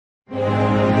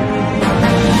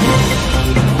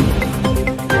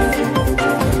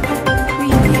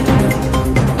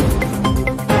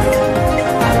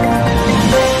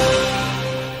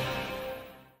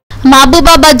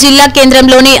మహబూబాబాద్ జిల్లా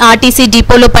కేంద్రంలోని ఆర్టీసీ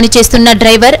డిపోలో పనిచేస్తున్న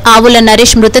డ్రైవర్ ఆవుల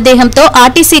నరేష్ మృతదేహంతో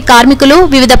ఆర్టీసీ కార్మికులు,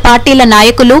 వివిధ పార్టీల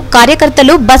నాయకులు,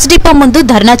 కార్యకర్తలు బస్ డిపో ముందు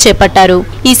ధర్నా చేపట్టారు.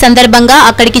 ఈ సందర్భంగా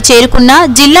అక్కడికి చేరుకున్న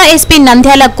జిల్లా ఎస్పీ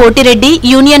నంద్యాల కోటిరెడ్డి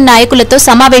యూనియన్ నాయకులతో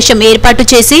సమావేశం ఏర్పాటు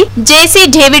చేసి జేసీ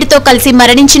డేవిడ్ తో కలిసి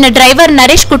మరణించిన డ్రైవర్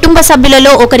నరేష్ కుటుంబ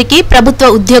సభ్యులలో ఒకరికి ప్రభుత్వ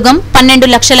ఉద్యోగం,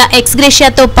 12 లక్షల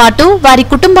ఎక్స్గ్రేషియాతో పాటు వారి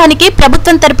కుటుంబానికి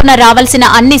ప్రభుత్వం తరపున రావాల్సిన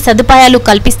అన్ని సదుపాయాలు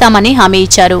కల్పిస్తామని హామీ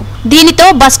ఇచ్చారు. దీనితో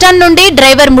బస్టాండ్ నుండి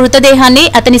డ్రైవర్ మృతదేహాన్ని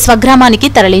అతని స్వగ్రామానికి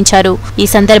తరలించారు. ఈ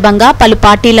సందర్భంగా పలు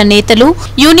పార్టీల నేతలు,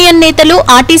 యూనియన్ నేతలు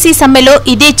ఆర్టీసీ సమ్మెలో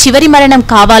ఇదే చివరి మరణం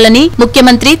కావాలని,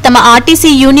 ముఖ్యమంత్రి తమ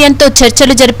ఆర్టీసీ యూనియన్ తో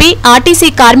చర్చలు జరిపి ఆర్టీసీ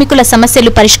కార్మికుల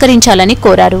సమస్యలు పరిష్కరించాలని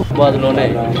కోరారు.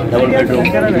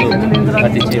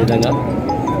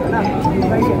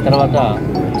 తర్వాత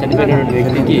చనిపోయినటువంటి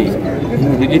వ్యక్తికి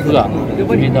రిలీఫ్గా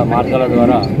వివిధ మార్గాల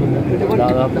ద్వారా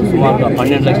దాదాపు సుమారుగా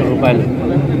 12 లక్షల రూపాయలు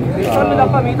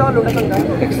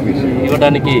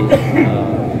ఇవ్వడానికి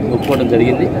ఒప్పుకోవడం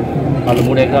జరిగింది. వాళ్ళు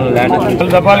 3 ఎకరాల ల్యాండ్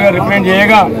దఫాలుగా రిప్రజెంట్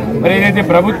చేయగా మరి ఏదైతే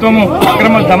ప్రభుత్వము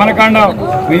అక్రమ దమనకాండ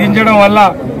విధించడం వల్ల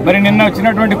మరి నిన్న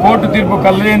వచ్చినటువంటి కోర్టు తీర్పు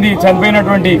కళ్ళలేంది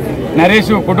చనిపోయినటువంటి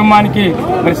నరేష్ కుటుంబానికి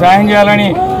మరి సాయం చేయాలని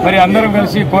మరి అందరం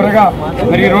కలిసి కోరగా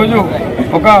మరి ఈరోజు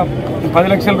ఒక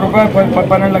 10 లక్షల రూపాయలు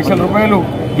 12 లక్షల రూపాయలు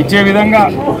ఇచ్చే విధంగా,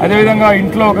 అదేవిధంగా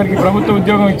ఇంట్లో ఒకరికి ప్రభుత్వ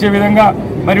ఉద్యోగం ఇచ్చే విధంగా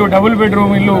మరియు డబుల్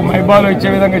బెడ్రూమ్ ఇల్లు మైబాలో ఇచ్చే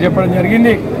విధంగా చెప్పడం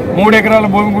జరిగింది. 3 ఎకరాల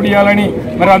భూమి కూడా ఇవ్వాలని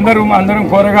మరి అందరం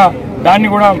కోరగా దాన్ని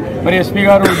కూడా మరి ఎస్పీ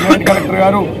గారు, జాయింట్ కలెక్టర్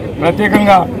గారు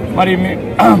ప్రత్యేకంగా మరి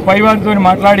పైవారితో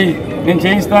మాట్లాడి నేను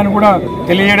చేయిస్తానని కూడా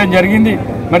తెలియజేయడం జరిగింది.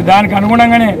 మరి దానికి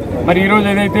అనుగుణంగానే మరి ఈరోజు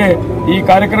ఏదైతే ఈ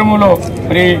కార్యక్రమంలో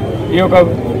మరి ఈ యొక్క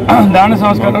దాన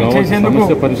సంస్కారం చేసేందుకు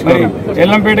మరి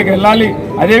ఎల్లంపేటకి వెళ్ళాలి.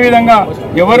 అదేవిధంగా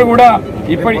ఎవరు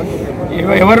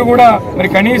కూడా మరి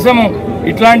కనీసము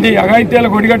ఇట్లాంటి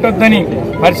అఘాయిత్యాలకు ఒడిగట్టొద్దని,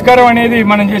 పరిష్కారం అనేది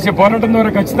మనం చేసే పోరాటం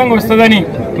ద్వారా ఖచ్చితంగా వస్తుందని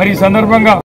మరి ఈ సందర్భంగా